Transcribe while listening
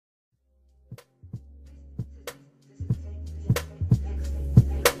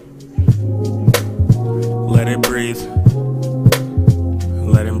it breathe.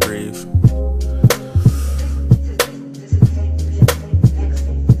 Let him breathe.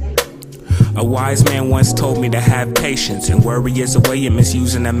 A wise man once told me to have patience, and worry is a way of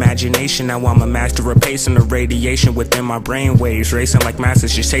misusing imagination. Now I'm a master of pacing the radiation within my brainwaves, racing like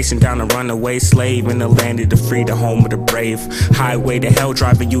masters, just chasing down a runaway slave in the land of the free, the home of the brave. Highway to hell,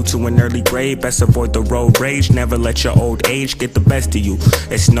 driving you to an early grave. Best avoid the road rage, never let your old age get the best of you.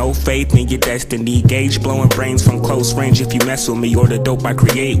 It's no faith in your destiny, gauge blowing brains from close range if you mess with me, or the dope I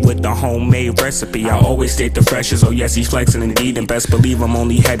create with the homemade recipe. I always state the freshest, oh yes he's flexing indeed, and best believe I'm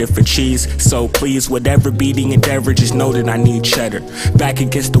only headed for cheese. So please, whatever beating endeavor, just know that I need cheddar. Back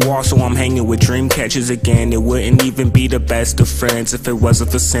against the wall, so I'm hanging with Dreamcatchers again. It wouldn't even be the best of friends if it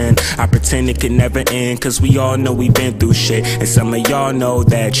wasn't for sin. I pretend it could never end, cause we all know we've been through shit, and some of y'all know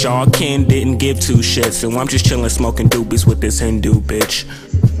that y'all kin didn't give two shits. So I'm just chillin' smoking doobies with this Hindu bitch.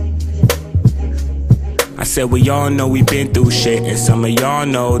 I said we all know we been through shit, and some of y'all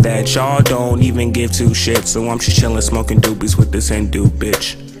know that y'all don't even give two shits. So I'm just chillin' smoking doobies with this Hindu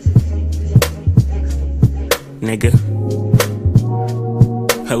bitch. Nigga.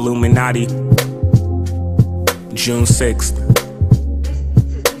 Illuminati. June 6th.